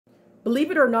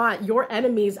Believe it or not, your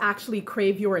enemies actually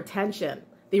crave your attention.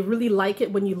 They really like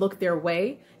it when you look their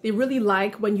way. They really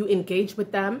like when you engage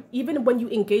with them, even when you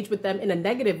engage with them in a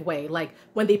negative way, like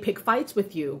when they pick fights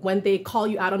with you, when they call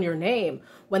you out on your name,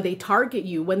 when they target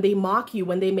you, when they mock you,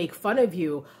 when they make fun of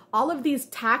you. All of these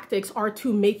tactics are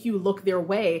to make you look their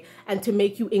way and to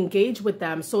make you engage with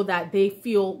them so that they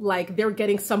feel like they're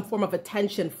getting some form of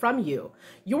attention from you.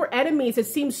 Your enemies, it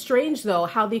seems strange though,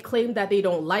 how they claim that they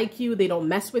don't like you, they don't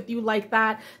mess with you like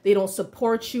that, they don't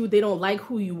support you, they don't like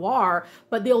who you are,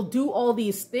 but they'll do all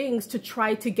these things to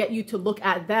try to get you to look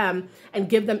at them and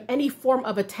give them any form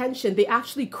of attention. They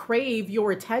actually crave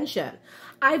your attention.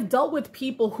 I've dealt with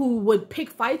people who would pick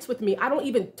fights with me. I don't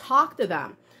even talk to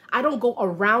them. I don't go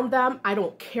around them. I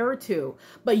don't care to.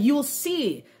 But you'll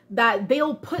see that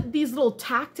they'll put these little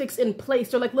tactics in place.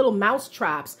 They're like little mouse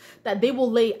traps that they will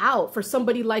lay out for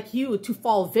somebody like you to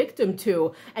fall victim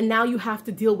to. And now you have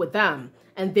to deal with them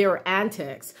and their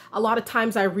antics. A lot of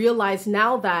times I realize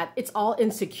now that it's all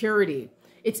insecurity.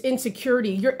 It's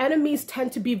insecurity. Your enemies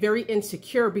tend to be very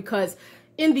insecure because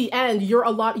in the end, you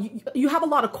have a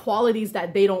lot of qualities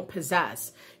that they don't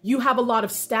possess. You have a lot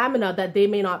of stamina that they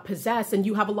may not possess, and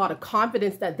you have a lot of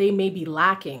confidence that they may be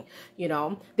lacking. You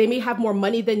know, they may have more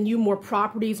money than you, more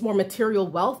properties, more material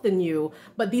wealth than you,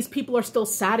 but these people are still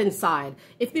sad inside.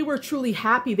 If they were truly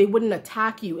happy, they wouldn't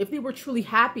attack you. If they were truly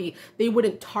happy, they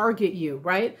wouldn't target you,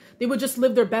 right? They would just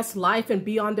live their best life and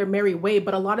be on their merry way,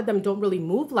 but a lot of them don't really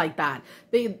move like that.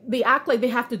 They act like they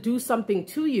have to do something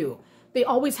to you. They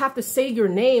always have to say your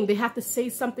name. They have to say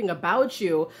something about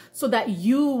you so that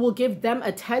you will give them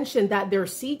attention that they're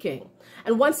seeking.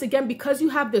 And once again, because you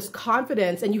have this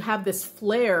confidence and you have this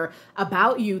flair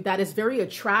about you that is very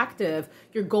attractive,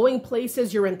 you're going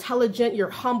places, you're intelligent, you're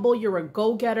humble, you're a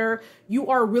go-getter. You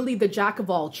are really the jack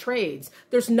of all trades.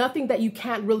 There's nothing that you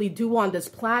can't really do on this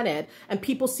planet. And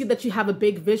people see that you have a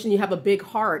big vision, you have a big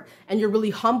heart, and you're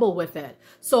really humble with it.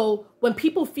 So when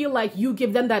people feel like you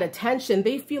give them that attention,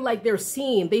 they feel like they're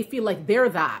seen. They feel like they're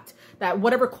that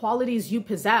whatever qualities you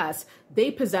possess,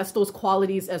 they possess those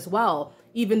qualities as well.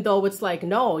 Even though it's like,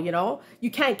 no, you know,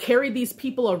 you can't carry these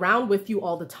people around with you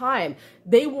all the time.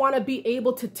 They want to be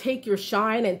able to take your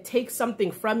shine and take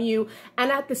something from you, and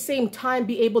at the same time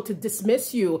be able to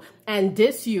dismiss you and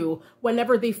diss you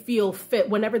whenever they feel fit,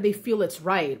 whenever they feel it's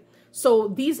right. So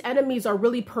these enemies are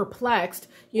really perplexed.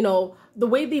 You know, the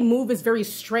way they move is very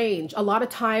strange. A lot of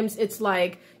times it's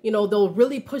like, you know, they'll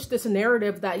really push this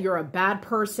narrative that you're a bad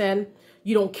person,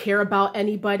 you don't care about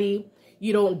anybody,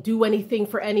 you don't do anything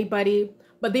for anybody.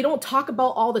 But they don't talk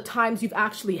about all the times you've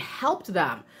actually helped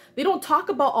them. They don't talk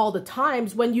about all the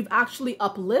times when you've actually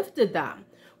uplifted them.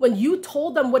 When you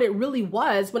told them what it really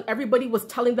was, when everybody was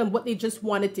telling them what they just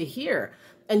wanted to hear.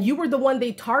 And you were the one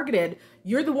they targeted.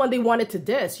 You're the one they wanted to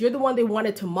diss. You're the one they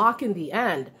wanted to mock in the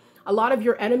end. A lot of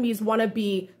your enemies want to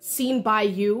be seen by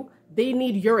you. They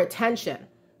need your attention.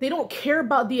 They don't care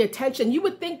about the attention. You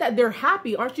would think that they're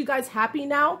happy. Aren't you guys happy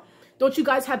now? Don't you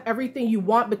guys have everything you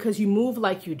want because you move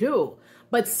like you do?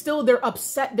 But still they're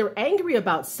upset, they're angry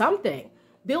about something.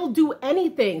 They'll do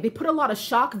anything. They put a lot of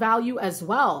shock value as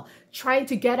well, trying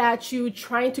to get at you,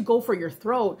 trying to go for your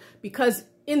throat, because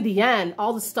in the end,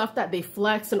 all the stuff that they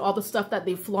flex and all the stuff that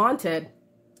they flaunted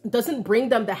doesn't bring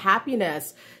them the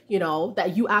happiness, you know,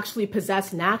 that you actually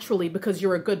possess naturally because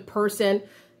you're a good person.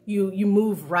 You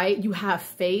move right. You have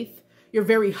faith. You're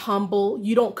very humble.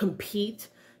 You don't compete,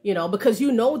 you know, because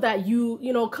you know that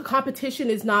competition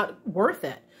is not worth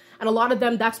it. And a lot of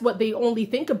them, that's what they only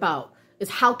think about, is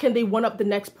how can they one up the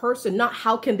next person, not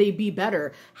how can they be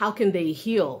better, how can they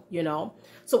heal, you know?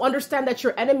 So understand that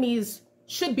your enemies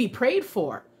should be prayed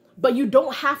for, but you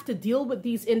don't have to deal with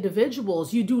these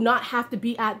individuals. You do not have to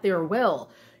be at their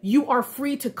will. You are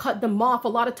free to cut them off. A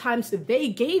lot of times they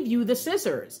gave you the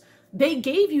scissors. They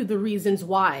gave you the reasons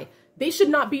why. They should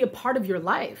not be a part of your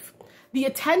life. The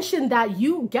attention that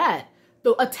you get,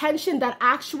 the attention that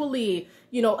actually,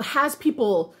 you know, has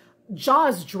people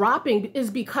jaws dropping is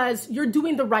because you're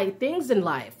doing the right things in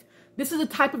life. This is a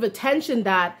type of attention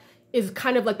that is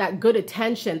kind of like that good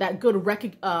attention, that good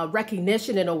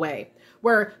recognition in a way,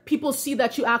 where people see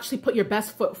that you actually put your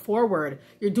best foot forward.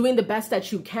 You're doing the best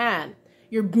that you can.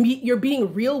 You're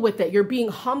being real with it. You're being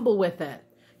humble with it.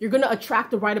 You're going to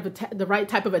attract the right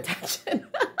type of attention.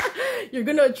 You're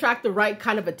going to attract the right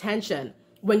kind of attention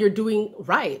when you're doing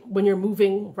right, when you're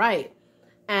moving right.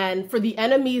 And for the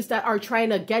enemies that are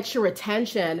trying to get your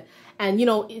attention and, you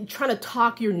know, trying to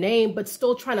talk your name, but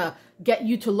still trying to get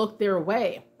you to look their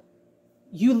way,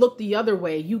 you look the other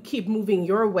way. You keep moving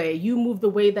your way. You move the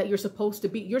way that you're supposed to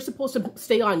be. You're supposed to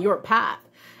stay on your path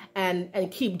and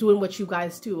keep doing what you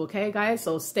guys do. Okay, guys?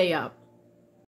 So stay up.